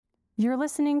You're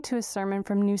listening to a sermon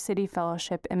from New City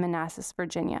Fellowship in Manassas,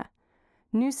 Virginia.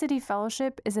 New City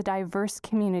Fellowship is a diverse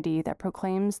community that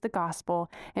proclaims the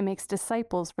gospel and makes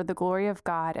disciples for the glory of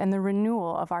God and the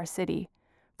renewal of our city.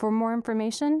 For more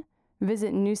information,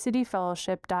 visit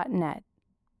newcityfellowship.net.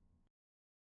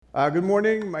 Good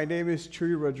morning. My name is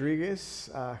Chuy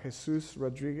Rodriguez, Jesus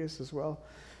Rodriguez as well.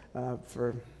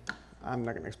 I'm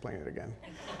not going to explain it again.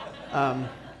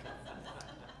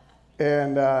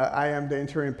 And I am the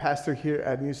interim pastor here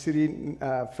at New City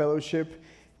Fellowship,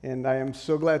 and I am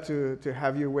so glad to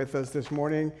have you with us this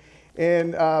morning.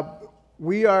 And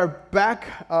we are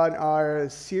back on our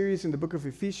series in the book of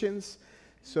Ephesians.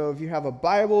 So if you have a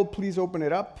Bible, please open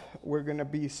it up. We're going to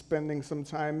be spending some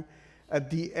time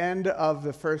at the end of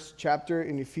the first chapter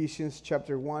in Ephesians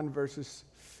chapter 1, verses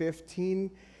 15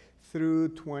 through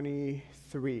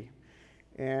 23.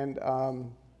 And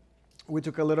we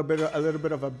took a little bit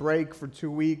of a break for 2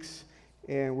 weeks,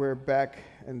 and we're back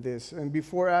in this. And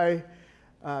before I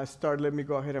start, let me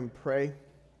go ahead and pray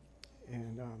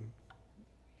and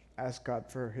ask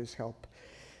God for his help.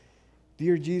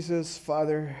 Dear Jesus,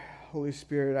 Father, Holy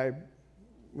Spirit,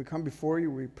 we come before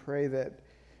you. We pray that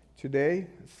today,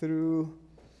 through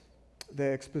the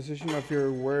exposition of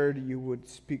your word, you would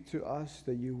speak to us,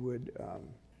 that you would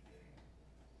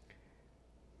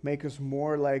make us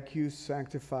more like you,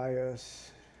 sanctify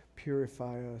us,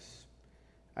 purify us.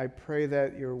 I pray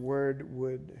that your word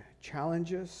would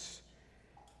challenge us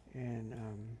and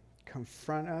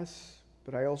confront us,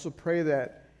 but I also pray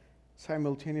that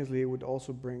simultaneously it would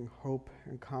also bring hope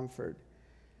and comfort,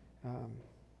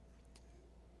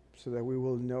 so that we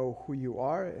will know who you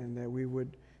are and that we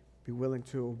would be willing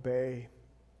to obey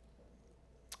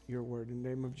your word. In the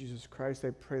name of Jesus Christ,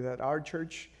 I pray that our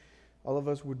church, all of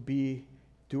us, would be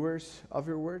doers of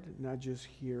your word, not just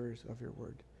hearers of your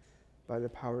word, by the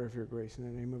power of your grace. In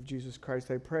the name of Jesus Christ,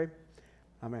 I pray.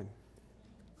 Amen.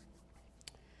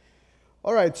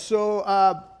 All right,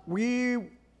 so we've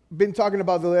been talking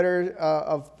about the letter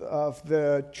of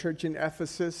the church in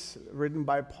Ephesus written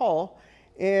by Paul,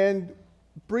 and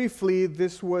briefly,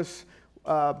 this was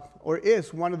or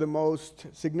is one of the most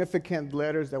significant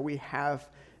letters that we have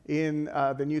in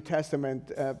the New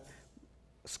Testament.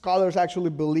 Scholars actually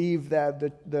believe that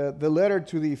the letter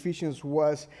to the Ephesians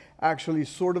was actually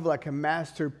sort of like a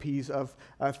masterpiece of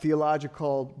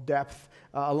theological depth,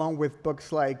 along with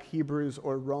books like Hebrews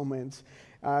or Romans.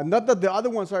 Not that the other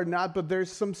ones are not, but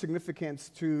there's some significance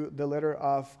to the letter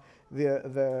of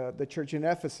the church in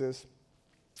Ephesus.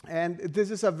 And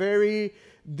this is a very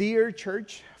dear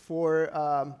church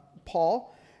for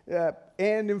Paul.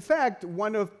 And in fact,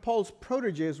 one of Paul's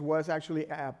proteges was actually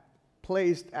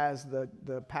placed as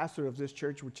the pastor of this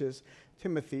church, which is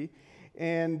Timothy.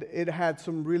 And it had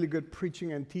some really good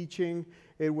preaching and teaching.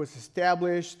 It was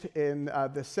established in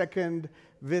the second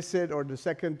visit or the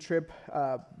second trip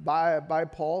by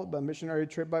Paul, the missionary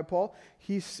trip by Paul.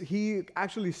 He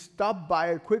actually stopped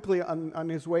by it quickly on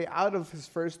his way out of his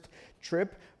first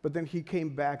trip, but then he came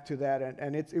back to that,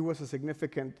 and it was a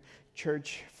significant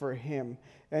church for him.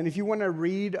 And if you want to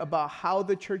read about how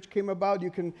the church came about,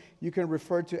 you can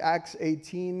refer to Acts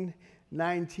 18,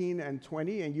 19, and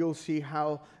 20, and you'll see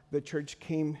how the church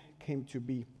came to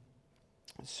be.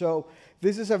 So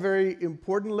this is a very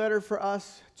important letter for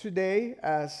us today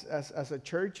as a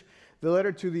church. The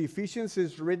letter to the Ephesians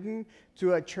is written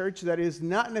to a church that is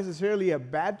not necessarily a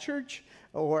bad church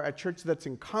or a church that's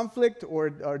in conflict or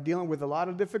dealing with a lot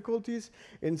of difficulties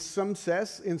in some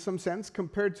sense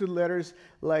compared to letters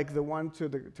like the one to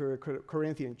the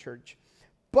Corinthian church.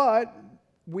 But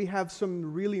we have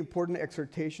some really important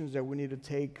exhortations that we need to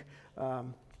take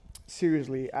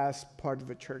seriously as part of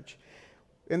the church.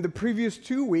 In the previous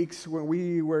 2 weeks, when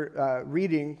we were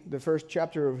reading the first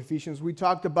chapter of Ephesians, we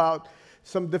talked about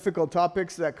some difficult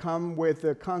topics that come with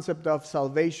the concept of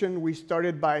salvation. We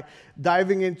started by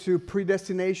diving into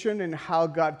predestination and how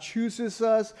God chooses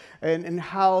us and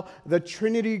how the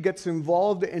Trinity gets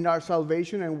involved in our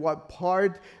salvation and what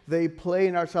part they play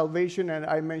in our salvation. And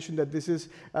I mentioned that this is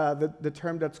the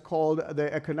term that's called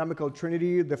the economical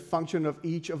Trinity, the function of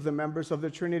each of the members of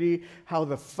the Trinity, how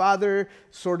the Father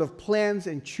sort of plans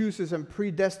and chooses and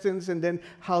predestines, and then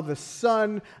how the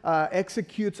Son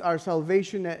executes our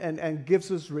salvation and gives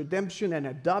us redemption and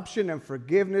adoption and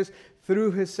forgiveness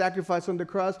through his sacrifice on the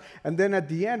cross. And then at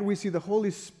the end, we see the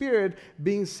Holy Spirit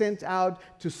being sent out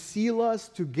to seal us,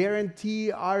 to guarantee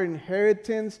our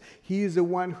inheritance. He is the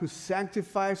one who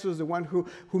sanctifies us, the one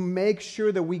who makes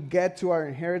sure that we get to our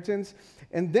inheritance.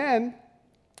 And then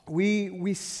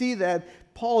we see that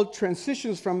Paul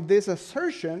transitions from this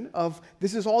assertion of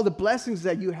this is all the blessings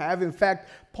that you have. In fact,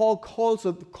 Paul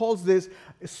calls this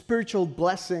spiritual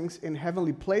blessings in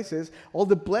heavenly places, all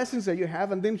the blessings that you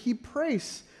have, and then he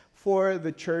prays for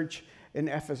the church in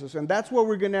Ephesus. And that's what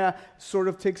we're going to sort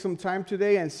of take some time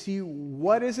today and see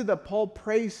what is it that Paul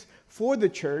prays for the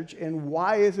church and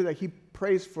why is it that he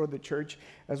prays for the church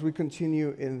as we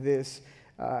continue in this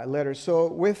letter. So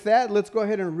with that, let's go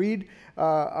ahead and read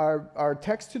our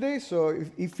text today. So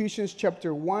Ephesians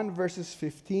chapter 1, verses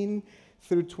 15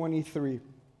 through 23.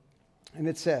 And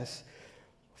it says,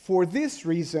 "For this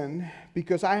reason,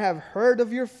 because I have heard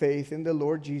of your faith in the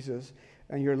Lord Jesus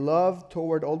and your love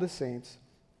toward all the saints,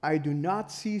 I do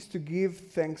not cease to give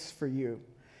thanks for you,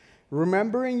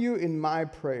 remembering you in my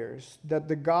prayers, that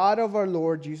the God of our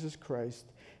Lord Jesus Christ,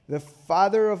 the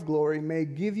Father of glory, may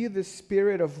give you the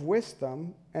spirit of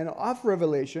wisdom and of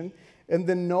revelation and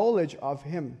the knowledge of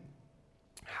him,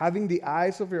 having the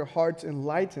eyes of your hearts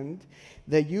enlightened,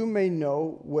 that you may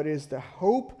know what is the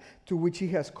hope to which he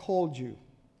has called you,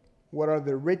 what are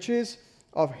the riches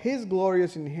of his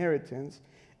glorious inheritance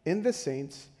in the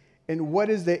saints, and what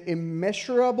is the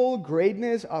immeasurable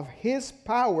greatness of his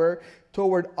power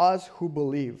toward us who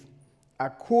believe,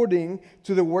 according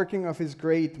to the working of his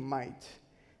great might,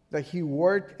 that he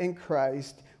worked in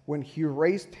Christ when he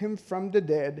raised him from the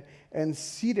dead and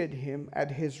seated him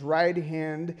at his right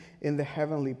hand in the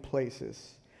heavenly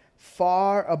places,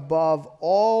 far above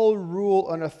all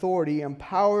rule and authority and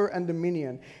power and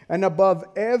dominion, and above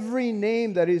every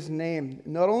name that is named,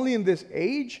 not only in this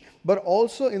age, but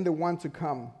also in the one to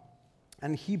come.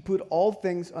 And he put all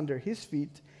things under his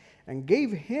feet and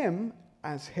gave him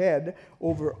as head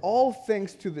over all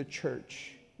things to the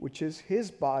church, which is his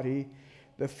body,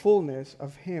 the fullness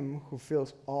of him who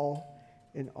fills all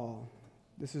in all."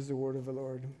 This is the word of the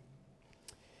Lord.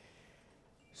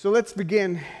 So let's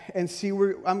begin and see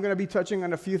I'm going to be touching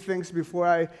on a few things before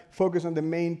I focus on the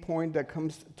main point that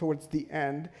comes towards the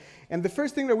end. And the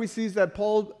first thing that we see is that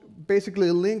Paul basically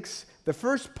links the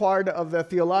first part of the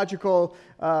theological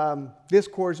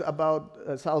discourse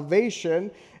about salvation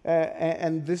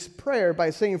and this prayer by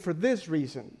saying, "For this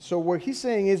reason." So what he's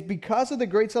saying is because of the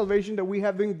great salvation that we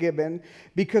have been given,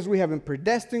 because we have been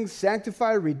predestined,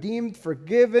 sanctified, redeemed,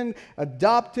 forgiven,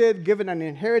 adopted, given an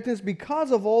inheritance,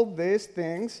 because of all these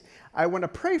things, I want to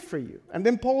pray for you. And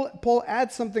then Paul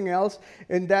adds something else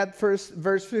in that first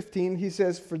verse 15. He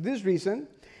says, "For this reason,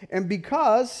 and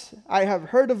because I have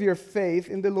heard of your faith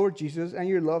in the Lord Jesus and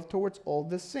your love towards all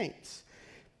the saints."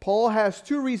 Paul has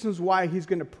two reasons why he's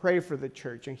going to pray for the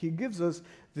church, and he gives us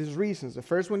these reasons. The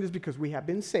first one is because we have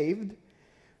been saved,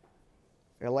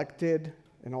 elected,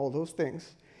 and all those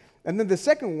things. And then the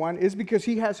second one is because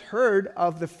he has heard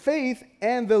of the faith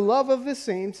and the love of the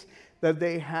saints that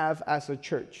they have as a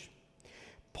church.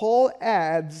 Paul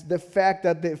adds the fact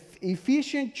that the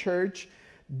Ephesian church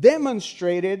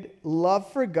demonstrated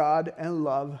love for God and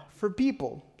love for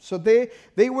people. So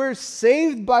they were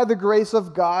saved by the grace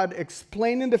of God,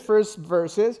 explained in the first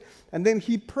verses, and then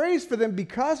he prays for them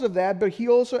because of that, but he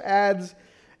also adds,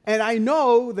 "And I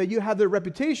know that you have the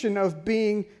reputation of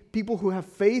being people who have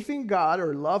faith in God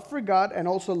or love for God and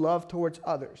also love towards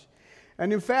others."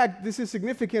 And in fact, this is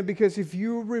significant because if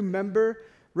you remember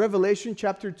Revelation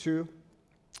chapter 2,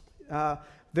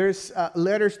 there's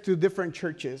letters to different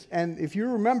churches. And if you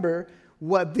remember,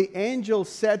 what the angel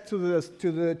said to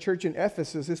the church in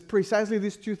Ephesus is precisely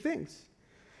these two things.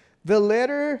 The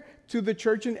letter to the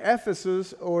church in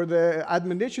Ephesus, or the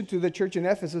admonition to the church in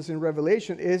Ephesus in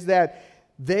Revelation, is that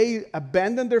they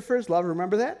abandoned their first love.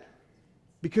 Remember that?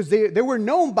 Because they were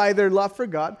known by their love for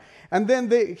God. And then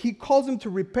he calls them to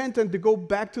repent and to go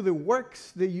back to the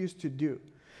works they used to do.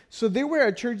 So they were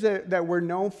a church that were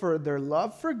known for their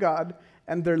love for God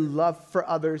and their love for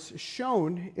others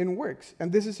shown in works.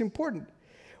 And this is important.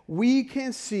 We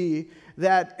can see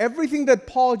that everything that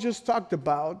Paul just talked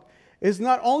about is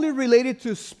not only related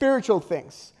to spiritual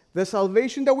things. The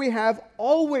salvation that we have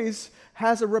always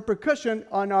has a repercussion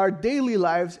on our daily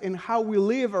lives in how we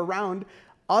live around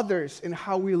others and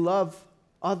how we love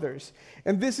others.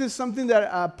 And this is something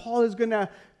that Paul is going to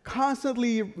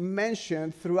constantly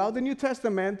mention throughout the New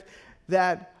Testament,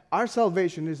 that our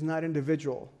salvation is not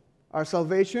individual. Our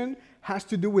salvation has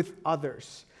to do with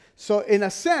others. So in a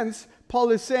sense,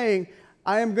 Paul is saying,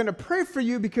 I am going to pray for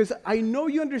you because I know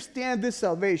you understand this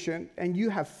salvation and you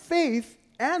have faith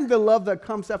and the love that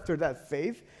comes after that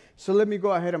faith. So let me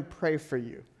go ahead and pray for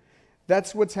you.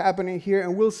 That's what's happening here.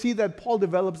 And we'll see that Paul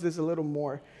develops this a little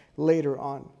more later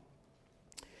on.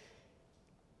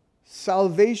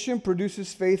 Salvation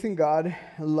produces faith in God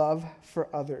and love for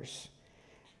others.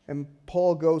 And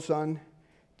Paul goes on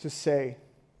to say,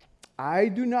 I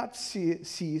do not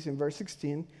cease, in verse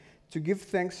 16, to give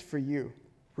thanks for you,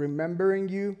 remembering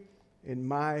you in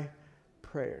my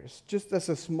prayers. Just as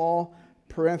a small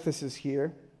parenthesis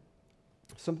here,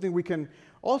 something we can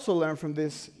also learn from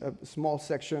this small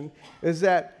section is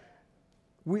that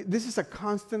this is a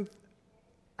constant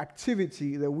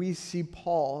activity that we see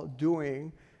Paul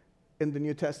doing in the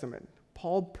New Testament.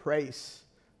 Paul prays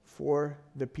for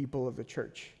the people of the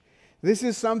church. This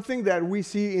is something that we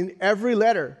see in every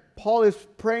letter. Paul is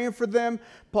praying for them.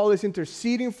 Paul is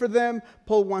interceding for them.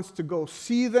 Paul wants to go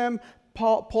see them.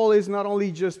 Paul is not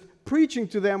only just preaching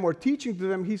to them or teaching to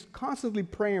them, he's constantly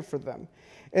praying for them.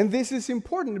 And this is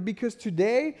important because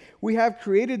today we have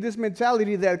created this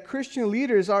mentality that Christian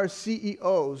leaders are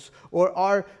CEOs or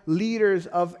are leaders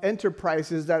of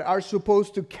enterprises that are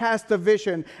supposed to cast a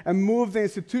vision and move the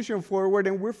institution forward.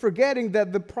 And we're forgetting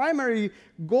that the primary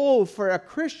goal for a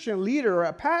Christian leader or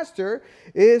a pastor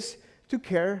is to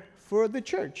care for the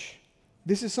church.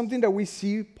 This is something that we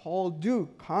see Paul do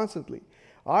constantly.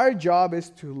 Our job is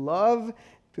to love,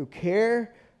 to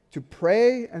care, to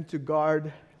pray, and to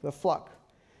guard the flock.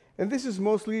 And this is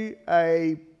mostly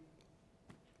an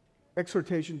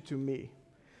exhortation to me.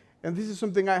 And this is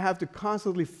something I have to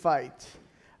constantly fight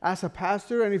as a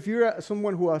pastor. And if you're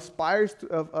someone who aspires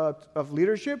of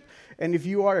leadership, and if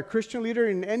you are a Christian leader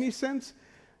in any sense,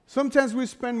 sometimes we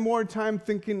spend more time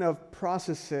thinking of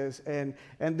processes and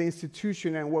the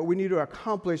institution and what we need to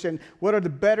accomplish and what are the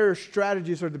better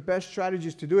strategies or the best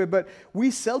strategies to do it. But we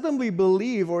seldomly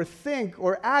believe or think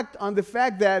or act on the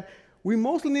fact that we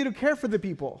mostly need to care for the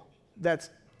people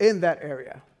that's in that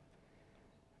area.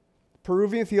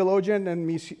 Peruvian theologian and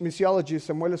missiologist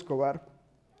Samuel Escobar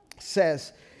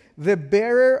says, "The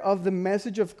bearer of the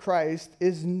message of Christ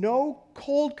is no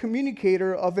cold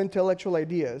communicator of intellectual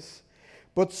ideas,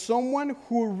 but someone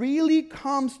who really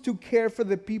comes to care for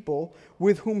the people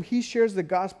with whom he shares the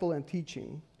gospel and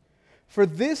teaching. For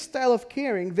this style of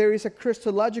caring, there is a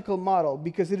Christological model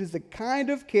because it is the kind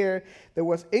of care that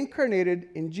was incarnated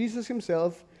in Jesus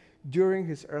himself during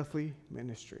his earthly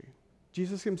ministry."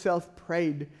 Jesus himself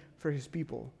prayed for his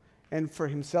people and for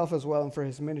himself as well and for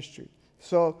his ministry.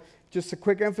 So just a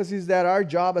quick emphasis that our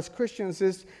job as Christians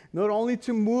is not only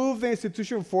to move the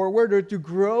institution forward or to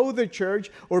grow the church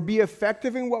or be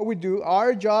effective in what we do.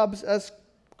 Our jobs as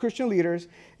Christian leaders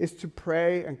is to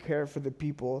pray and care for the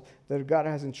people that God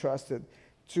has entrusted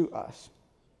to us.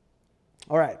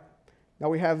 All right, now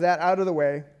we have that out of the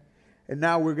way, and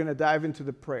now we're going to dive into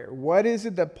the prayer. What is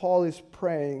it that Paul is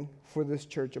praying for this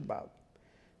church about?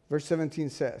 Verse 17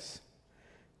 says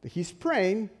that he's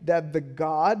praying that the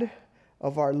God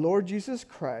of our Lord Jesus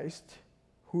Christ,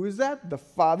 who is that? The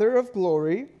Father of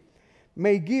glory,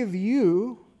 may give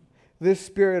you the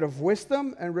spirit of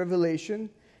wisdom and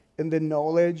revelation in the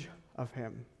knowledge of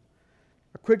him.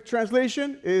 A quick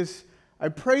translation is, I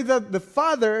pray that the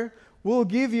Father will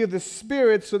give you the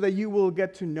Spirit so that you will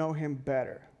get to know him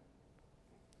better.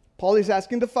 Paul is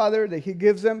asking the Father that he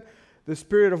gives them the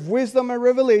spirit of wisdom and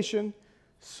revelation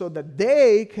so that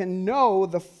they can know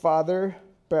the Father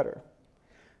better.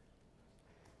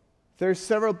 There's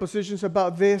several positions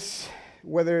about this,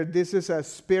 whether this is a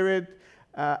spirit,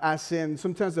 as in,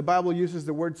 sometimes the Bible uses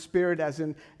the word spirit as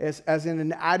in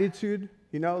an attitude,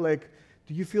 like,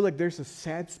 do you feel like there's a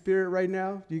sad spirit right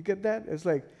now? Do you get that? It's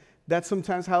like, that's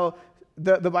sometimes how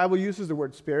the Bible uses the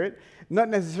word spirit, not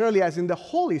necessarily as in the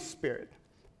Holy Spirit,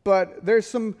 but there's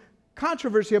some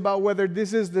controversy about whether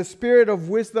this is the spirit of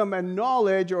wisdom and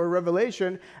knowledge or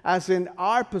revelation as in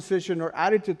our position or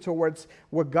attitude towards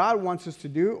what God wants us to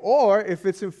do, or if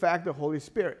it's in fact the Holy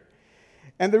Spirit.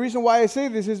 And the reason why I say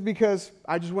this is because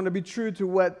I just want to be true to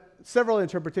what several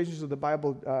interpretations of the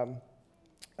Bible,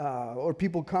 or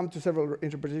people come to several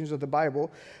interpretations of the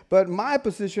Bible. But my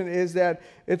position is that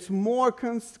it's more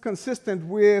consistent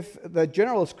with the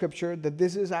general scripture that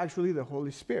this is actually the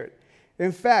Holy Spirit.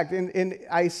 In fact, in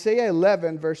Isaiah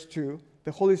 11, verse 2,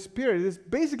 the Holy Spirit is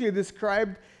basically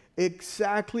described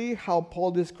exactly how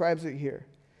Paul describes it here.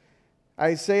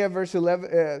 Isaiah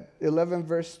 11,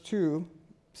 verse 2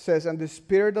 says, "And the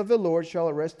Spirit of the Lord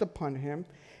shall rest upon him,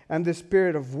 and the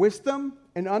Spirit of wisdom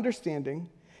and understanding,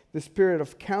 the Spirit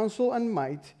of counsel and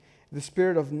might, the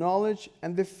Spirit of knowledge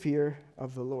and the fear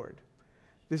of the Lord."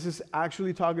 This is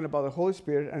actually talking about the Holy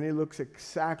Spirit, and it looks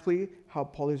exactly how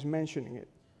Paul is mentioning it.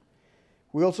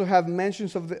 We also have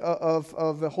mentions of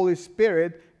the Holy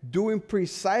Spirit doing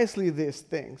precisely these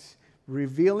things,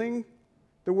 revealing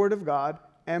the Word of God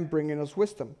and bringing us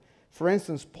wisdom. For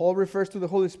instance, Paul refers to the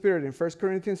Holy Spirit in 1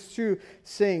 Corinthians 2,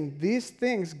 saying, "These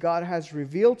things God has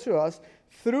revealed to us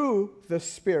through the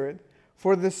Spirit,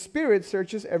 for the Spirit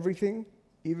searches everything,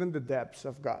 even the depths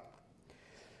of God."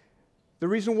 The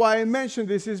reason why I mention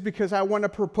this is because I want to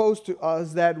propose to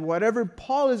us that whatever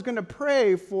Paul is going to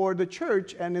pray for the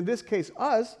church, and in this case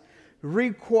us,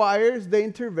 requires the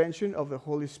intervention of the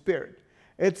Holy Spirit.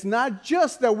 It's not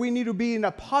just that we need to be in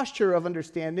a posture of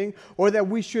understanding or that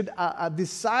we should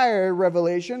desire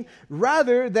revelation.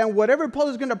 Rather than whatever Paul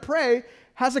is going to pray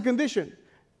has a condition,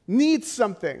 needs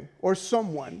something or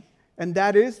someone, and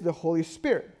that is the Holy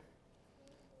Spirit.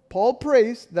 Paul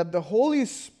prays that the Holy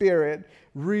Spirit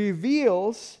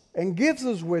reveals and gives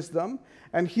us wisdom,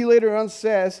 and he later on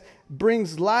says,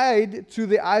 brings light to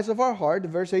the eyes of our heart.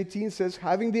 Verse 18 says,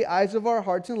 having the eyes of our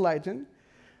hearts enlightened,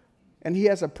 and he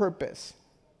has a purpose.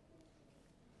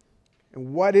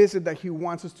 And what is it that he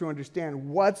wants us to understand?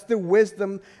 What's the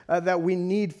wisdom that we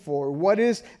need for? What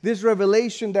is this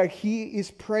revelation that he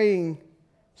is praying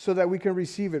so that we can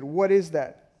receive it? What is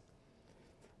that?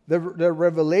 The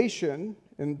revelation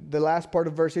in the last part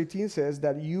of verse 18 says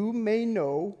that you may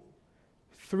know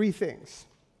three things.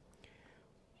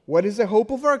 What is the hope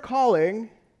of our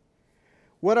calling?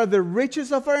 What are the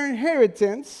riches of our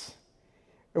inheritance?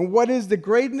 And what is the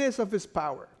greatness of his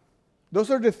power? Those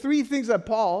are the three things that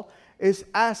Paul is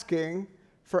asking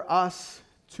for us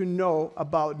to know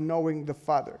about knowing the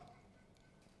Father.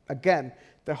 Again,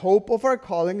 the hope of our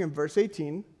calling in verse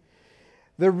 18,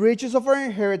 the riches of our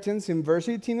inheritance in verse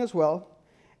 18 as well,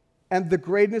 and the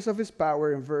greatness of his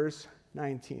power in verse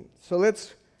 19. So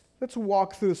let's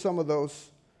walk through some of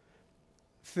those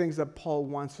things that Paul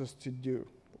wants us to do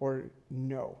or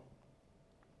know.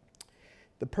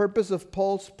 The purpose of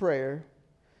Paul's prayer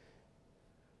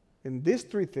in these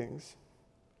three things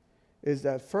is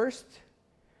that first,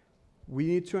 we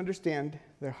need to understand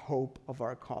the hope of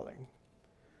our calling.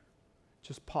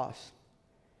 Just pause.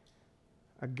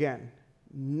 Again,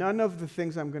 none of the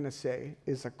things I'm going to say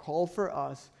is a call for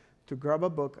us to grab a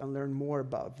book and learn more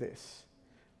about this.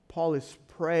 Paul is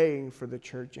praying for the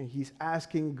church, and he's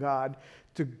asking God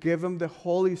to give them the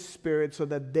Holy Spirit so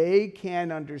that they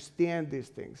can understand these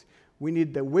things. We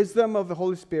need the wisdom of the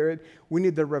Holy Spirit. We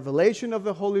need the revelation of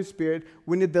the Holy Spirit.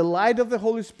 We need the light of the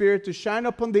Holy Spirit to shine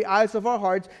upon the eyes of our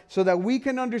hearts so that we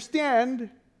can understand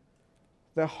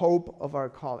the hope of our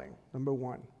calling. Number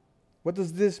one. What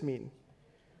does this mean?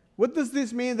 What does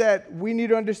this mean that we need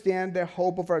to understand the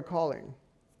hope of our calling?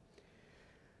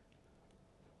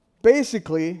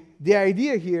 Basically, the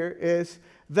idea here is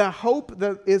the hope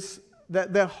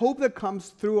that comes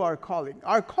through our calling.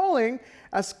 Our calling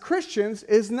as Christians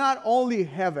is not only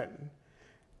heaven.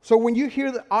 So when you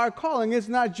hear our calling, it's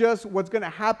not just what's going to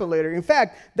happen later. In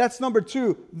fact, that's number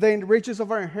two, the riches of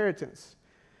our inheritance.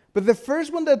 But the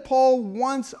first one that Paul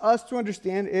wants us to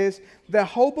understand is the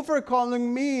hope of our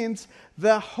calling means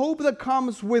the hope that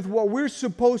comes with what we're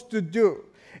supposed to do.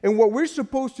 And what we're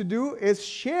supposed to do is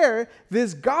share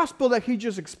this gospel that he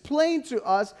just explained to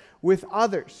us with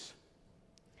others.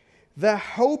 The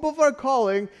hope of our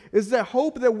calling is the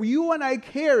hope that you and I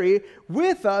carry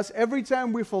with us every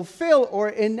time we fulfill or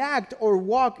enact or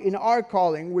walk in our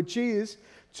calling, which is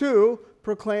to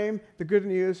proclaim the good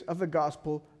news of the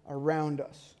gospel around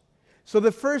us. So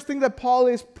the first thing that Paul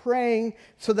is praying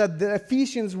so that the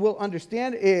Ephesians will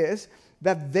understand is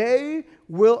that they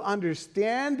will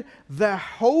understand the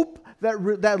hope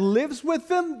that lives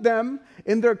within them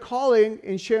in their calling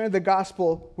in sharing the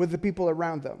gospel with the people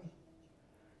around them.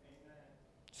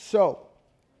 So,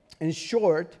 in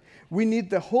short, we need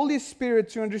the Holy Spirit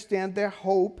to understand the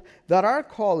hope that our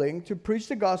calling to preach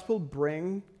the gospel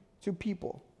bring to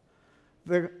people.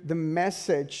 The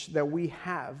message that we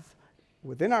have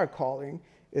within our calling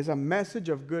is a message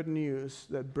of good news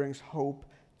that brings hope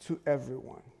to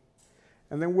everyone.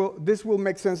 And then this will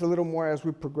make sense a little more as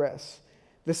we progress.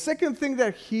 The second thing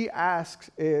that he asks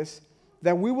is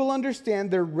that we will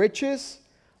understand the riches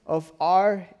of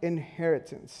our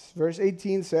inheritance. Verse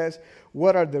 18 says,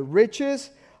 what are the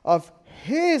riches of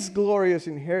his glorious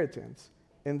inheritance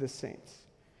in the saints?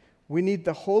 We need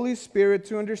the Holy Spirit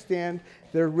to understand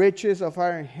the riches of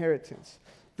our inheritance.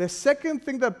 The second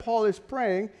thing that Paul is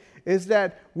praying is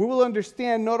that we will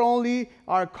understand not only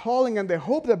our calling and the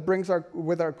hope that brings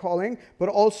with our calling, but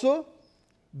also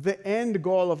the end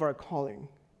goal of our calling.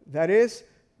 That is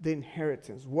the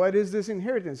inheritance. What is this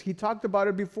inheritance? He talked about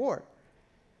it before.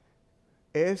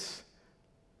 It's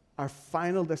our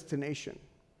final destination.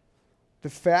 The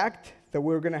fact that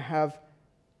we're going to have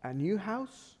a new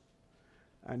house,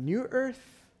 a new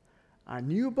earth, a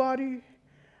new body,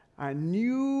 a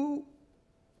new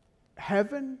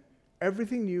heaven,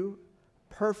 everything new,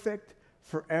 perfect,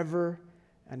 forever,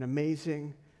 and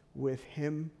amazing with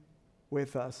him,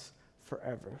 with us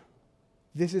forever.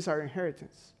 This is our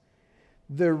inheritance.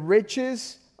 The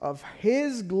riches of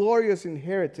his glorious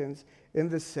inheritance in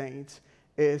the saints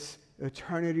is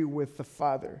eternity with the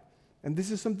Father. And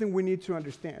this is something we need to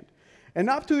understand. And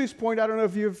up to this point, I don't know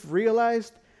if you've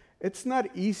realized, it's not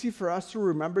easy for us to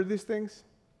remember these things.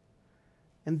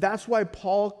 And that's why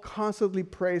Paul constantly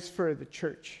prays for the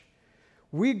church.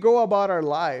 We go about our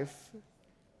life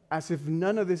as if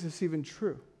none of this is even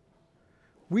true.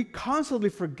 We constantly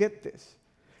forget this.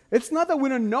 It's not that we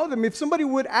don't know them. If somebody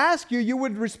would ask you, you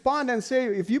would respond and say,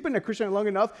 if you've been a Christian long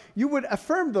enough, you would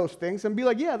affirm those things and be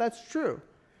like, yeah, that's true.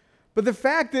 But the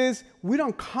fact is, we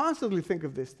don't constantly think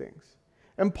of these things.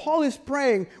 And Paul is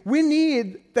praying, we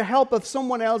need the help of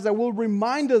someone else that will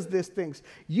remind us these things.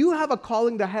 You have a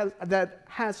calling that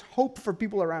has hope for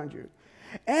people around you.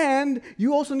 And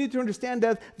you also need to understand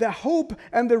that the hope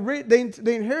and the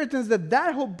inheritance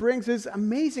that hope brings is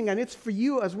amazing, and it's for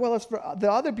you as well as for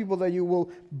the other people that you will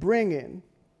bring in.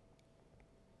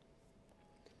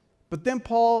 But then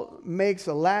Paul makes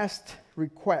a last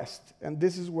request, and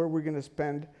this is where we're going to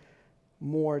spend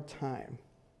more time.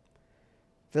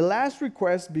 The last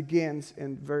request begins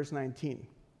in verse 19.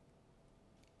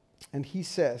 And he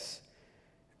says,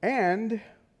 and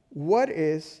what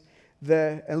is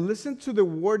and listen to the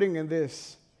wording in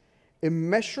this,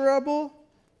 immeasurable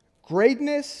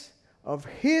greatness of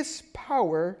his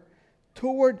power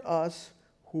toward us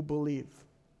who believe.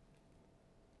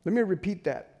 Let me repeat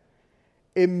that.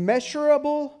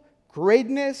 Immeasurable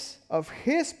greatness of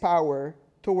his power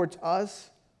towards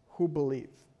us who believe.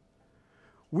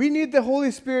 We need the Holy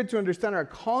Spirit to understand our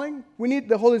calling. We need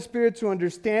the Holy Spirit to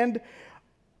understand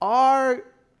our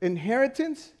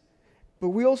inheritance. But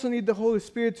we also need the Holy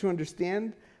Spirit to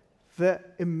understand the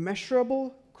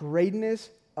immeasurable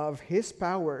greatness of his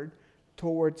power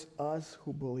towards us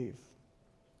who believe.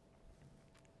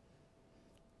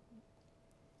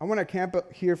 I want to camp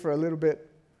here for a little bit.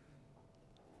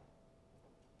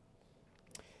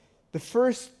 The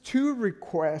first two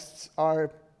requests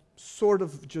are sort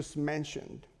of just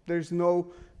mentioned. There's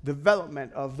no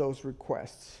development of those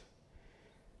requests.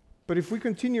 But if we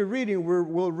continue reading,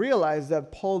 we'll realize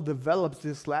that Paul develops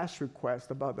this last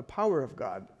request about the power of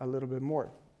God a little bit more.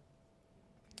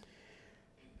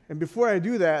 And before I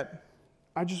do that,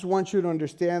 I just want you to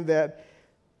understand that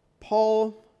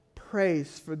Paul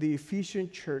prays for the Ephesian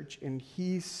church, and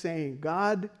he's saying,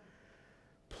 God,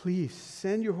 please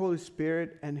send your Holy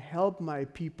Spirit and help my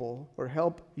people, or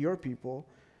help your people,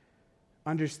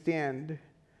 understand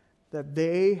that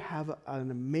they have an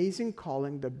amazing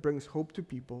calling that brings hope to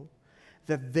people,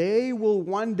 that they will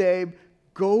one day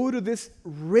go to this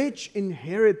rich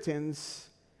inheritance,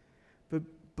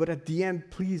 but at the end,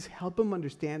 please help them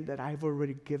understand that I've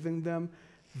already given them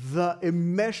the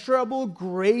immeasurable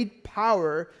great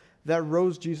power that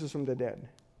rose Jesus from the dead.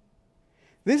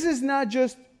 This is not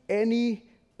just any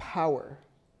power.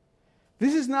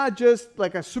 This is not just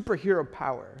like a superhero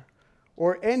power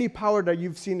or any power that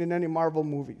you've seen in any Marvel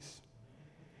movies.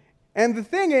 And the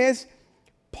thing is,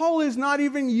 Paul is not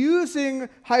even using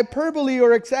hyperbole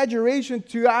or exaggeration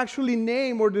to actually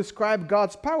name or describe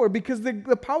God's power, because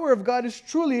the power of God is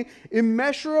truly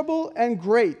immeasurable and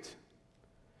great.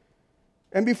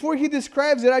 And before he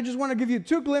describes it, I just want to give you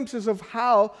two glimpses of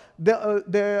how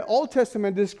the Old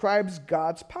Testament describes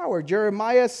God's power.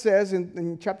 Jeremiah says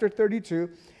in chapter 32,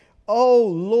 "O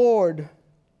Lord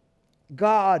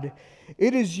God,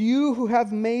 it is you who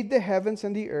have made the heavens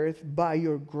and the earth by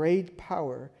your great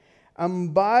power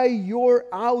and by your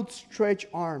outstretched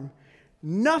arm.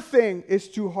 Nothing is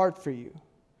too hard for you."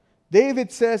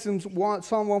 David says in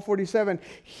Psalm 147,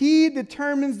 "He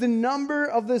determines the number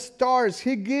of the stars.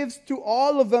 He gives to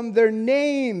all of them their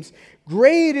names.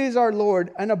 Great is our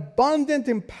Lord and abundant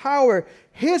in power.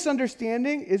 His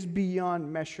understanding is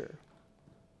beyond measure."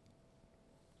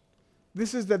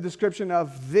 This is the description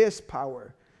of this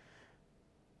power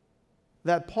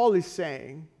that Paul is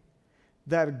saying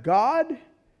that God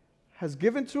has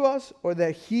given to us, or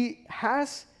that he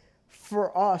has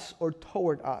for us or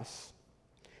toward us.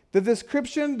 The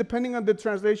description, depending on the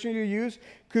translation you use,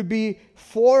 could be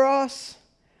for us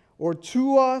or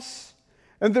to us.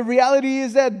 And the reality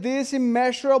is that this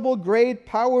immeasurable great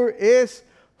power is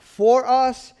for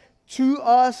us, to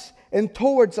us, and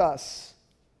towards us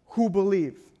who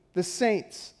believe, the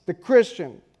saints, the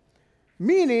Christian.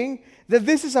 Meaning that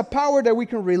this is a power that we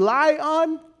can rely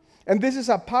on, and this is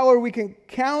a power we can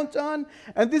count on,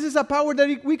 and this is a power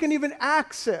that we can even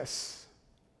access.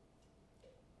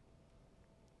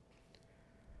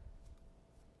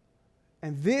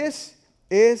 And this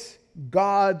is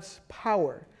God's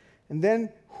power. And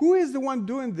then, who is the one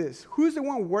doing this? Who is the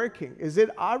one working? Is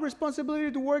it our responsibility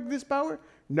to work this power?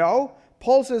 No.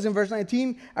 Paul says in verse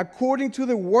 19, according to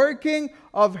the working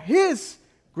of his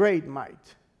great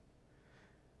might.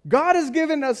 God has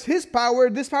given us His power.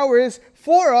 This power is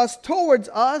for us, towards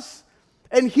us,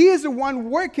 and He is the one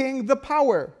working the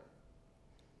power.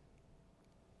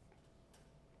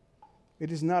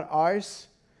 It is not ours.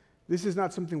 This is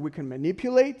not something we can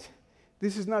manipulate.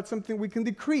 This is not something we can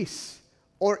decrease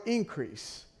or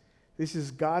increase. This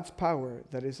is God's power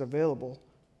that is available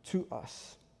to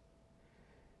us.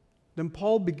 Then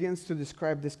Paul begins to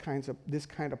describe this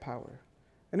kind of power.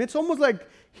 And it's almost like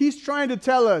he's trying to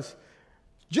tell us,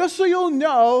 just so you'll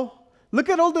know, look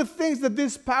at all the things that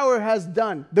this power has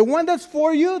done. The one that's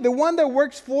for you, the one that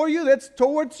works for you, that's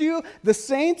towards you, the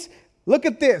saints, look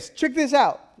at this. Check this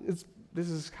out. This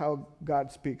is how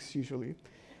God speaks usually.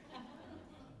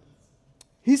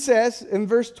 He says in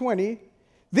verse 20,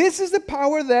 this is the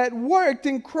power that worked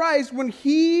in Christ when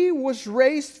He was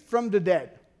raised from the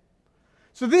dead.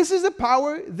 So this is the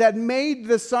power that made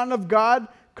the Son of God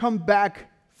come back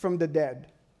from the dead.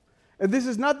 And this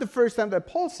is not the first time that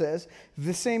Paul says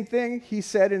the same thing he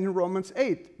said in Romans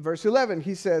 8, verse 11.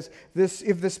 He says,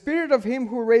 if the Spirit of Him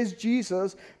who raised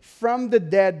Jesus from the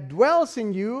dead dwells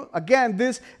in you, again,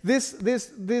 this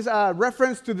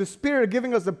reference to the Spirit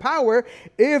giving us the power,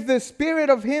 if the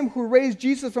Spirit of Him who raised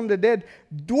Jesus from the dead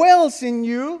dwells in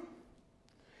you,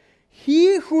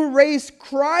 He who raised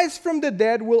Christ from the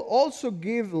dead will also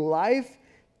give life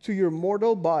to your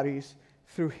mortal bodies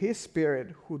through His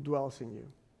Spirit who dwells in you.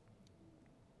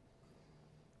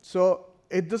 So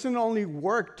it doesn't only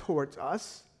work towards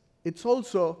us, it's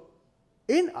also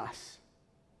in us.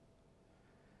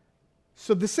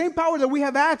 So the same power that we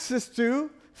have access to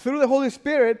through the Holy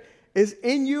Spirit is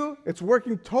in you, it's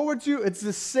working towards you. It's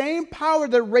the same power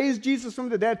that raised Jesus from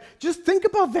the dead. Just think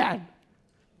about that.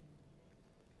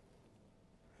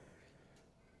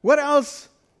 What else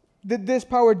did this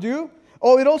power do?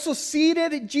 Oh, it also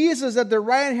seated Jesus at the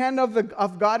right hand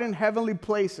of God in heavenly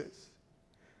places.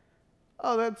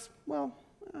 Oh,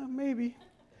 maybe.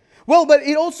 Well, but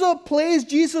it also placed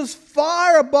Jesus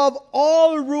far above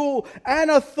all rule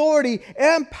and authority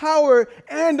and power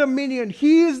and dominion.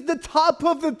 He is the top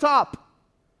of the top.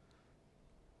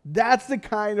 That's the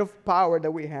kind of power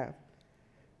that we have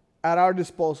at our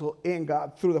disposal in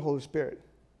God through the Holy Spirit.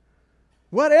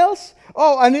 What else?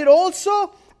 Oh, and it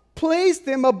also placed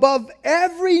Him above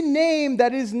every name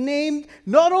that is named,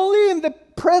 not only in the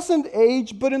present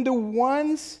age, but in the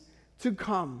ones to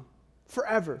come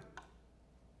forever.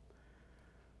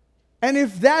 And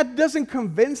if that doesn't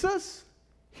convince us,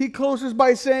 he closes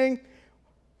by saying,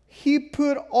 He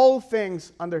put all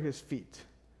things under His feet.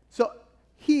 So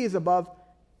He is above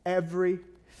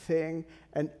everything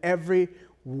and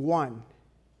everyone.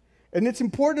 And it's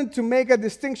important to make a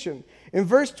distinction. In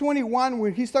verse 21,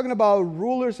 when he's talking about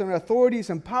rulers and authorities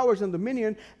and powers and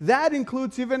dominion, that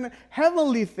includes even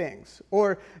heavenly things,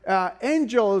 or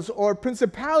angels, or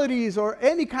principalities, or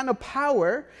any kind of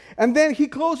power. And then he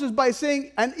closes by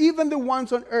saying, and even the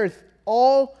ones on earth,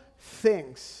 all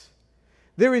things.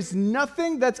 There is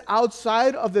nothing that's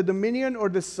outside of the dominion or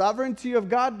the sovereignty of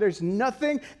God. There's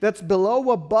nothing that's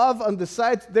below, above, on the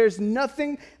sides. There's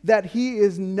nothing that He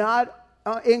is not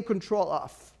in control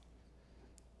of.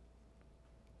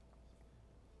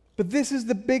 But this is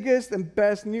the biggest and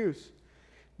best news,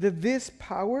 that this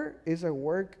power is at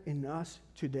work in us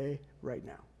today, right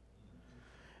now.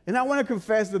 And I want to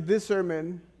confess that this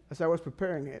sermon, as I was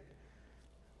preparing it,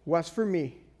 was for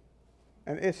me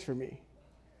and is for me,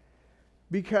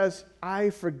 because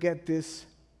I forget this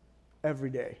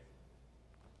every day,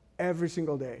 every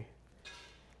single day.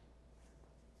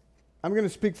 I'm going to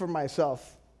speak for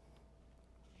myself,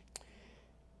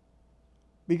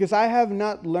 because I have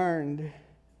not learned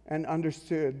and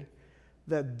understood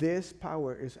that this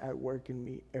power is at work in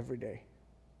me every day.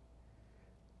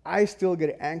 I still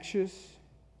get anxious.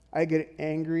 I get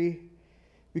angry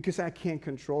because I can't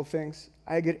control things.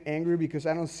 I get angry because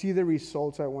I don't see the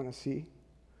results I want to see.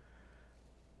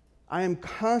 I am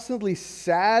constantly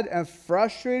sad and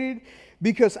frustrated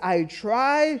because I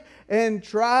try and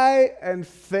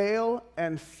fail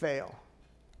and fail.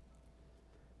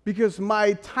 Because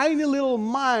my tiny little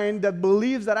mind that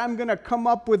believes that I'm going to come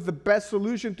up with the best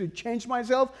solution to change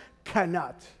myself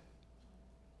cannot.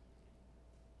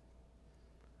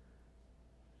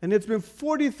 And it's been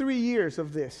 43 years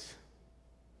of this.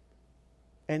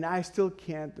 And I still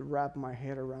can't wrap my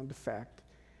head around the fact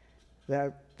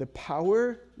that the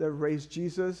power that raised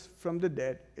Jesus from the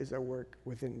dead is at work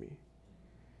within me.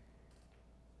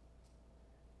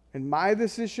 And my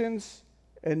decisions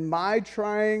and my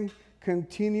trying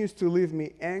continues to leave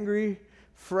me angry,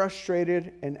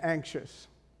 frustrated, and anxious.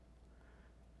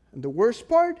 And the worst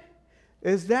part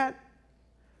is that,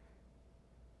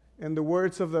 in the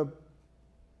words of the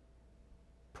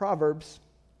Proverbs,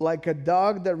 like a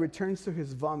dog that returns to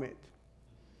his vomit,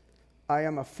 I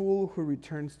am a fool who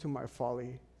returns to my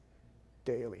folly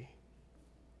daily.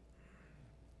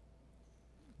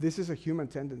 This is a human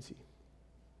tendency.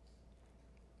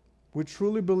 We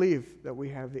truly believe that we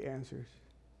have the answers.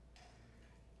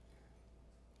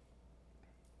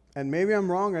 And maybe I'm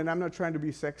wrong, and I'm not trying to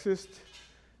be sexist,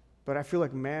 but I feel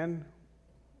like, man,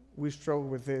 we struggle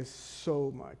with this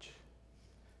so much.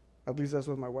 At least that's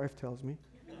what my wife tells me.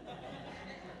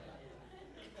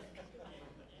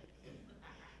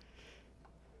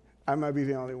 I might be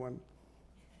the only one.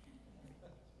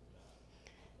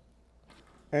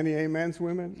 Any amens,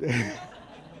 women?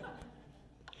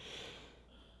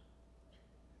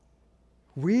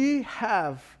 We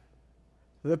have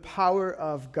the power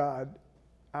of God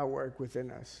at work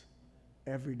within us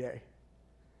every day.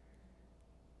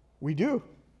 We do.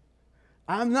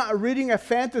 I'm not reading a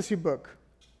fantasy book.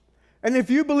 And if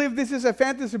you believe this is a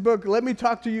fantasy book, let me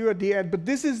talk to you at the end. But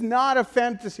this is not a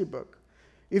fantasy book.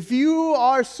 If you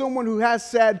are someone who has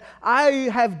said, I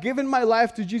have given my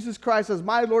life to Jesus Christ as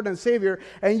my Lord and Savior,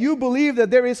 and you believe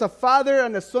that there is a Father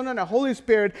and a Son and a Holy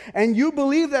Spirit, and you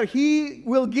believe that He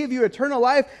will give you eternal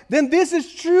life, then this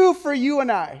is true for you and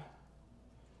I.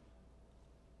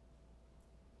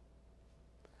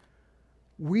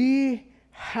 We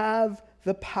have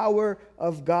the power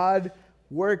of God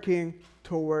working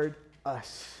toward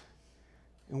us.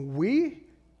 And we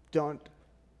don't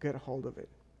get a hold of it.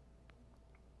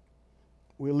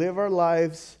 We live our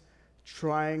lives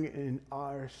trying in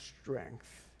our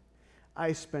strength.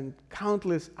 I spent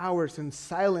countless hours in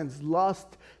silence,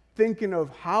 lost, thinking of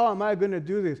how am I going to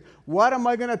do this? What am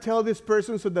I going to tell this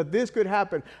person so that this could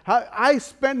happen? I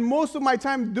spend most of my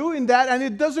time doing that, and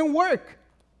it doesn't work.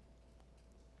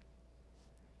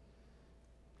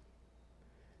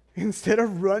 Instead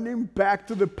of running back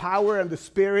to the power and the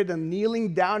Spirit and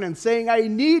kneeling down and saying, I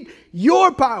need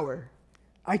your power,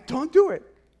 I don't do it.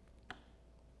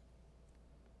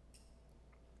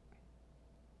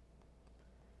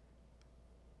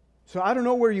 So I don't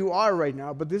know where you are right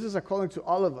now, but this is a calling to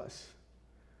all of us.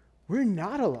 We're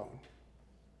not alone.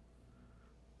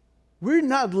 We're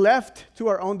not left to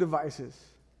our own devices.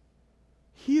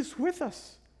 He is with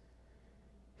us.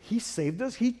 He saved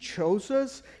us. He chose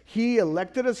us. He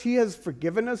elected us. He has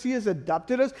forgiven us. He has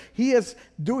adopted us. He's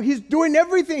doing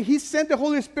everything. He sent the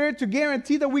Holy Spirit to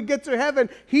guarantee that we get to heaven.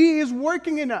 He is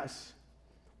working in us.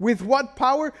 With what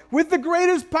power? With the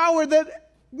greatest power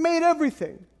that made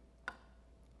everything.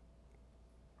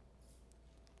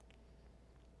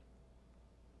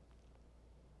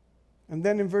 And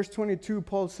then in verse 22,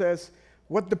 Paul says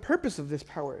what the purpose of this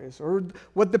power is, or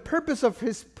what the purpose of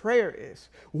his prayer is.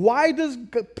 Why does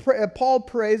Paul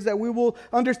pray that we will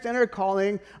understand our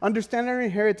calling, understand our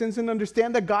inheritance, and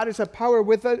understand that God is a power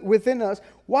within us?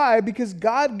 Why? Because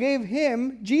God gave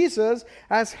him, Jesus,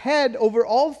 as head over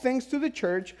all things to the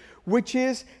church, which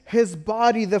is his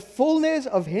body, the fullness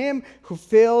of him who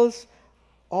fills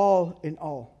all in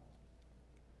all.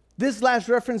 This last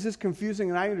reference is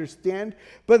confusing, and I understand,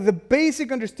 but the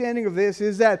basic understanding of this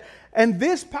is that, and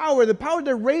this power, the power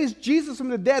that raised Jesus from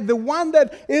the dead, the one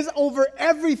that is over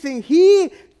everything,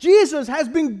 Jesus, has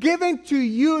been given to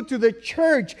you, to the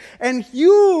church, and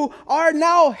you are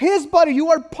now his body. You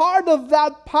are part of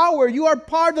that power. You are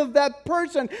part of that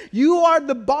person. You are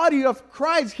the body of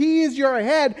Christ. He is your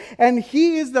head, and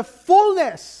he is the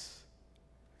fullness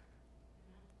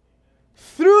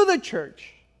through the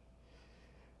church,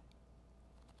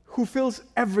 who fills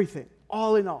everything,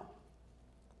 all in all.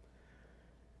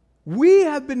 We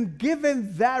have been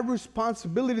given that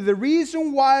responsibility. The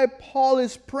reason why Paul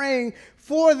is praying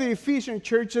for the Ephesian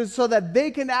churches so that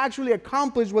they can actually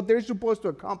accomplish what they're supposed to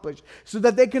accomplish, so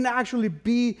that they can actually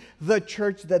be the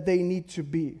church that they need to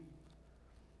be.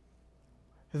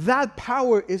 That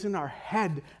power is in our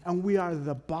head, and we are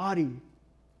the body.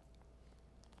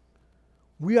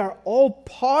 We are all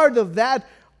part of that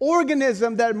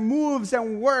organism that moves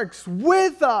and works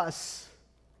with us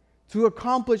to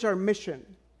accomplish our mission,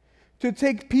 to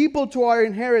take people to our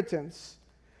inheritance,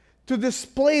 to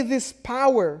display this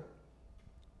power.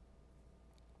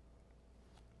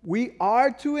 We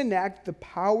are to enact the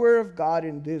power of God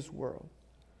in this world.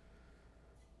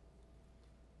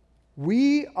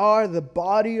 We are the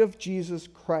body of Jesus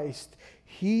Christ.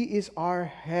 He is our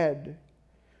head.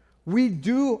 We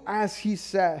do as he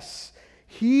says.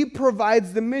 He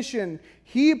provides the mission.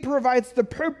 He provides the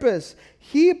purpose.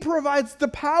 He provides the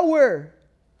power.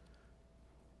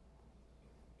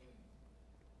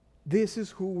 This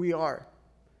is who we are.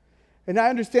 And I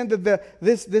understand that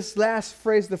this last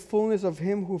phrase, the fullness of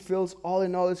him who fills all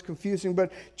in all, is confusing.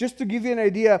 But just to give you an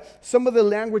idea, some of the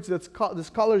language that the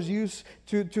scholars use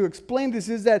to explain this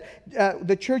is that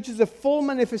the church is a full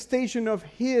manifestation of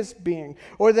his being,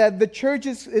 or that the church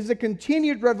is a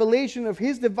continued revelation of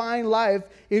his divine life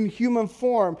in human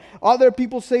form. Other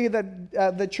people say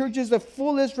that the church is the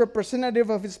fullest representative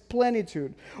of his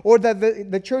plenitude, or that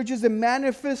the church is a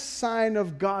manifest sign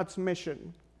of God's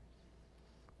mission.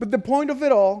 But the point of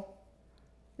it all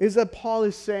is that Paul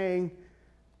is saying,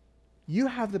 you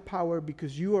have the power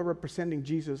because you are representing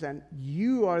Jesus, and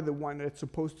you are the one that's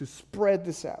supposed to spread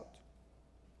this out.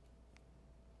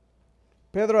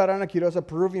 Pedro Arana Quiroz, a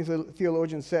Peruvian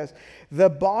theologian, says, the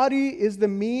body is the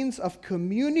means of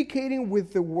communicating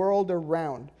with the world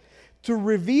around. To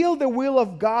reveal the will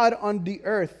of God on the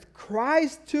earth,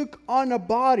 Christ took on a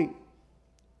body.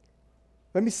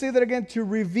 Let me say that again. To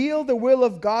reveal the will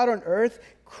of God on earth,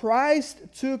 Christ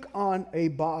took on a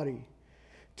body.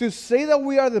 To say that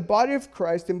we are the body of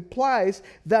Christ implies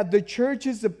that the church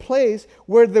is the place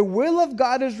where the will of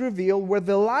God is revealed, where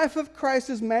the life of Christ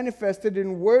is manifested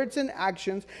in words and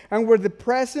actions, and where the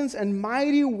presence and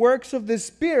mighty works of the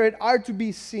Spirit are to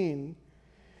be seen.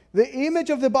 The image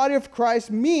of the body of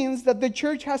Christ means that the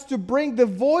church has to bring the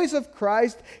voice of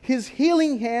Christ, his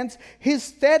healing hands, his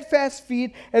steadfast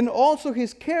feet, and also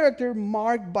his character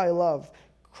marked by love.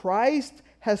 Christ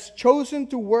has chosen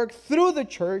to work through the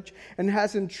church and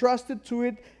has entrusted to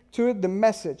it the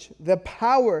message, the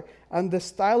power, and the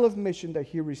style of mission that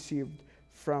he received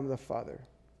from the Father.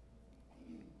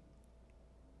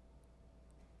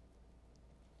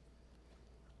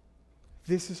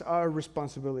 This is our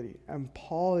responsibility, and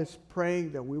Paul is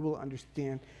praying that we will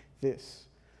understand this.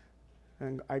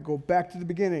 And I go back to the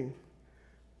beginning.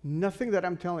 Nothing that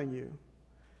I'm telling you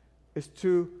is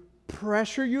to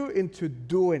pressure you into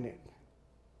doing it.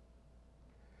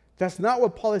 That's not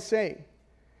what Paul is saying.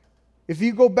 If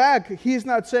you go back, he's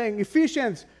not saying,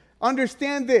 Ephesians,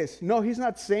 understand this. No, he's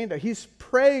not saying that. He's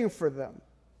praying for them.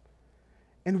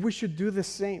 And we should do the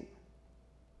same.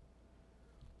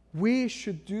 We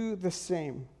should do the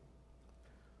same.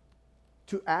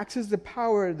 To access the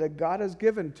power that God has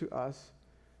given to us,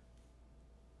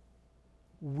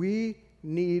 we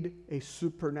need a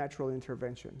supernatural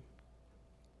intervention.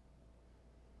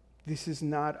 This is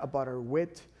not about our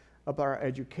wit, about our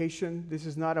education. This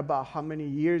is not about how many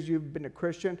years you've been a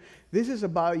Christian. This is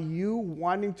about you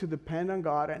wanting to depend on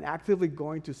God and actively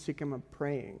going to seek him and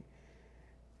praying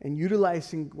and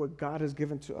utilizing what God has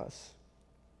given to us.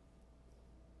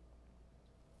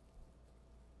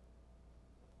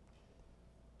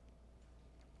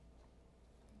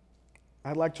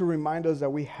 I'd like to remind us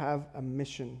that we have a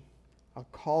mission, a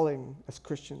calling as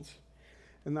Christians.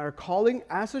 And our calling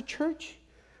as a church,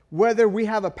 whether we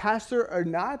have a pastor or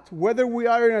not, whether we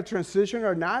are in a transition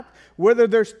or not, whether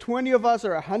there's 20 of us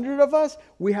or 100 of us,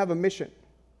 we have a mission.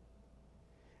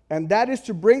 And that is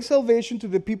to bring salvation to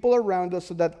the people around us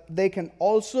so that they can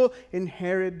also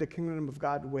inherit the kingdom of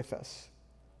God with us.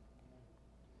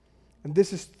 And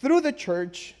this is through the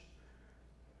church,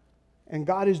 and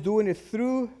God is doing it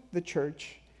through the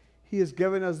church. He has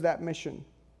given us that mission.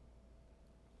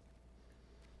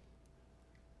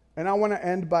 And I want to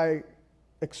end by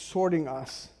exhorting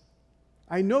us.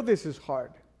 I know this is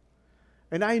hard.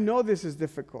 And I know this is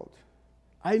difficult.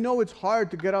 I know it's hard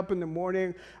to get up in the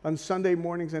morning on Sunday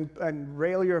mornings and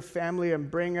rail your family and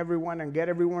bring everyone and get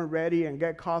everyone ready and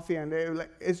get coffee. And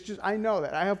it's just, I know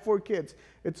that. I have 4 kids.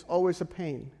 It's always a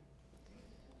pain.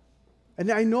 And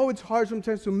I know it's hard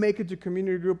sometimes to make it to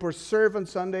community group or serve on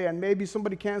Sunday and maybe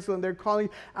somebody cancel and they're calling.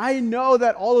 I know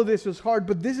that all of this is hard,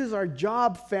 but this is our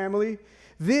job, family.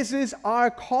 This is our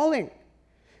calling.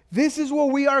 This is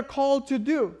what we are called to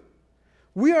do.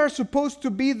 We are supposed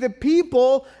to be the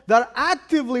people that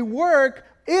actively work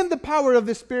in the power of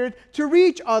the Spirit to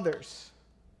reach others.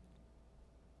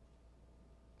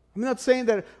 I'm not saying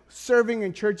that serving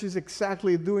in church is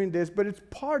exactly doing this, but it's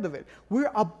part of it.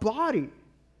 We're a body.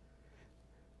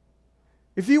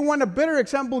 If you want a better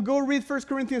example, go read 1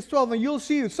 Corinthians 12 and you'll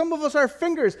see some of us are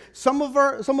fingers, some of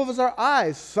us are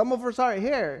eyes, some of us are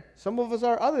hair, some of us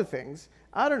are other things.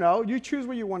 I don't know. You choose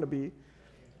what you want to be.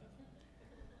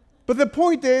 But the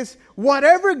point is,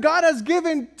 whatever God has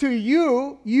given to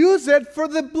you, use it for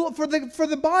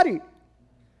the body.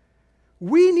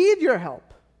 We need your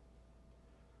help.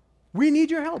 We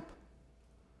need your help.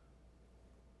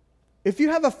 If you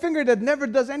have a finger that never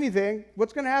does anything,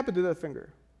 what's going to happen to that finger?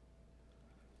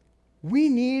 We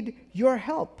need your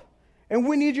help. And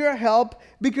we need your help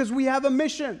because we have a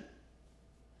mission.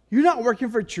 You're not working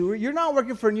for Chewy. You're not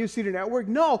working for New City Network.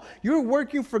 No, you're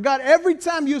working for God. Every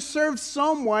time you serve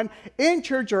someone in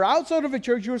church or outside of a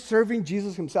church, you're serving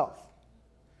Jesus himself.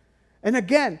 And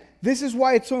again, this is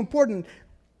why it's so important.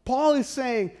 Paul is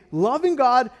saying loving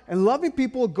God and loving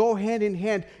people go hand in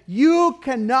hand. You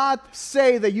cannot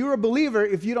say that you're a believer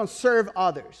if you don't serve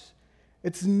others.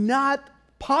 It's not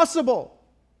possible.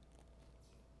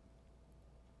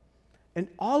 And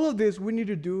all of this we need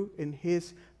to do in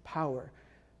his power,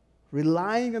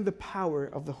 relying on the power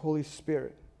of the Holy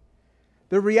Spirit.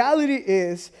 The reality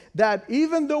is that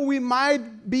even though we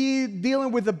might be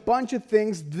dealing with a bunch of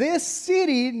things, this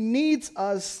city needs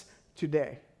us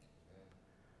today.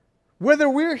 Whether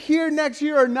we're here next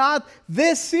year or not,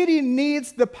 this city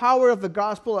needs the power of the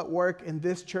gospel at work in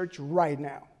this church right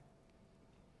now.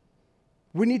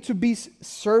 We need to be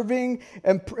serving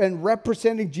and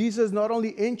representing Jesus not only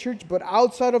in church, but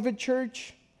outside of a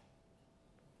church.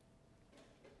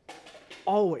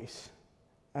 Always.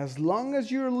 As long as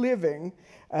you're living,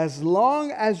 as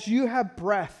long as you have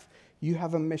breath, you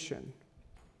have a mission.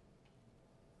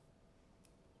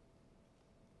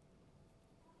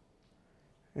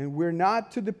 And we're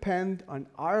not to depend on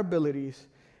our abilities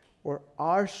or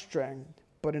our strength,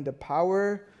 but in the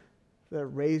power that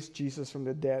raised Jesus from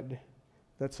the dead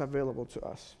that's available to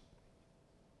us.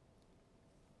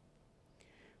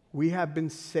 We have been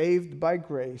saved by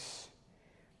grace,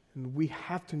 and we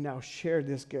have to now share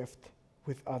this gift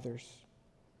with others.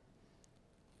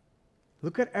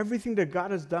 Look at everything that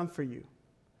God has done for you.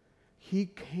 He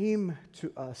came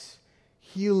to us.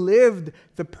 He lived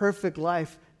the perfect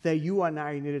life that you and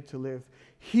I needed to live.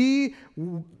 He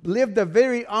lived a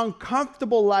very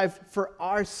uncomfortable life for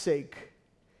our sake.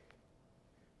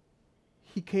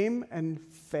 He came and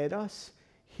fed us.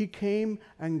 He came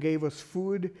and gave us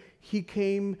food. He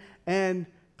came and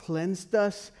cleansed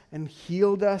us and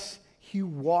healed us. He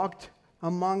walked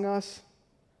among us.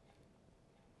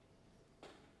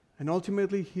 And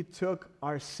ultimately, he took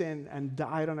our sin and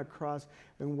died on a cross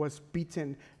and was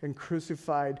beaten and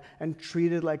crucified and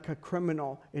treated like a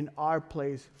criminal in our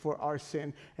place for our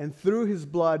sin. And through his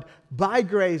blood, by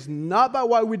grace, not by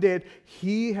what we did,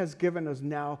 he has given us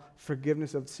now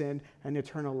forgiveness of sin and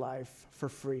eternal life for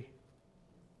free.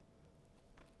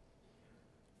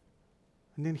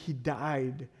 And then he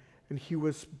died and he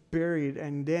was buried,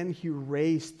 and then he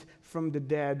raised from the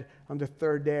dead on the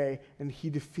third day, and he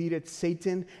defeated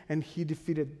Satan and he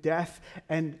defeated death,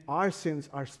 and our sins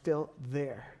are still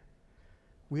there.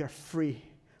 We are free.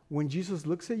 When Jesus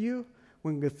looks at you,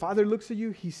 when the Father looks at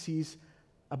you, he sees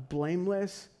a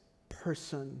blameless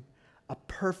person, a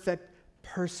perfect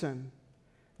person.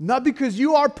 Not because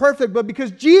you are perfect, but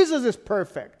because Jesus is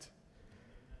perfect.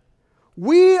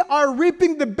 We are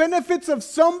reaping the benefits of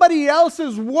somebody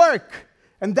else's work,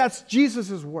 and that's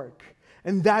Jesus' work.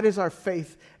 And that is our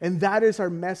faith, and that is our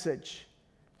message.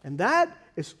 And that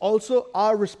is also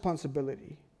our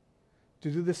responsibility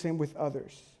to do the same with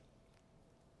others.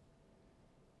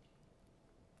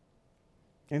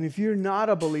 And if you're not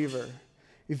a believer,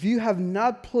 if you have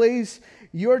not placed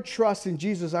your trust in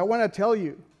Jesus, I want to tell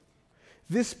you,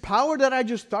 this power that I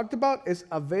just talked about is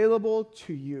available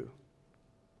to you.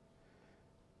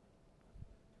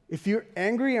 If you're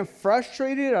angry and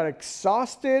frustrated or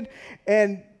exhausted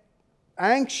and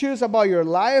anxious about your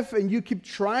life and you keep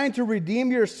trying to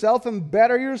redeem yourself and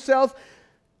better yourself,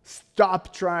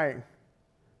 stop trying.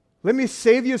 Let me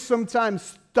save you some time.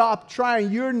 Stop trying.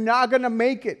 You're not going to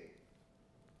make it.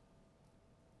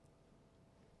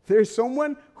 There's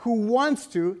someone who wants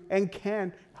to and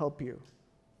can help you.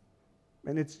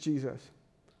 And it's Jesus.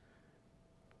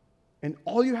 And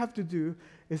all you have to do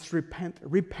is repent.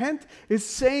 Repent is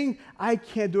saying, I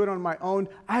can't do it on my own.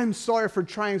 I'm sorry for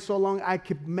trying so long. I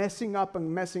keep messing up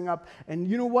and messing up. And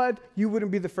you know what? You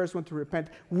wouldn't be the first one to repent.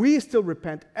 We still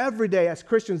repent every day as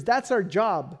Christians. That's our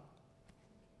job.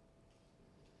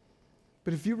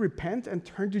 But if you repent and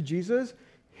turn to Jesus,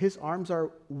 his arms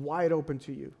are wide open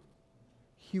to you.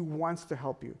 He wants to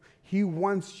help you. He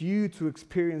wants you to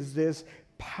experience this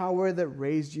power that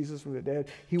raised Jesus from the dead.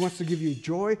 He wants to give you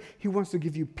joy. He wants to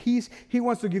give you peace. He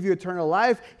wants to give you eternal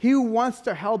life. He wants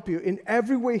to help you in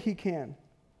every way he can.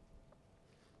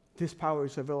 This power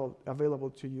is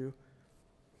available to you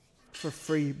for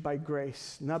free by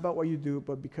grace. Not about what you do,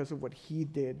 but because of what he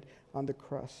did on the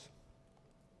cross.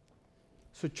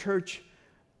 So church,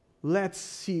 let's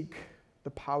seek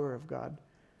the power of God.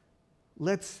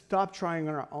 Let's stop trying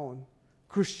on our own.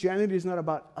 Christianity is not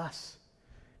about us.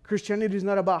 Christianity is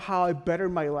not about how I better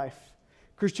my life.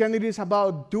 Christianity is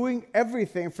about doing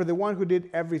everything for the one who did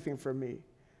everything for me.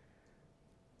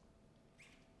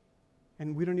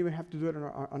 And we don't even have to do it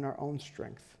on our own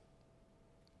strength.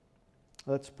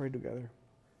 Let's pray together.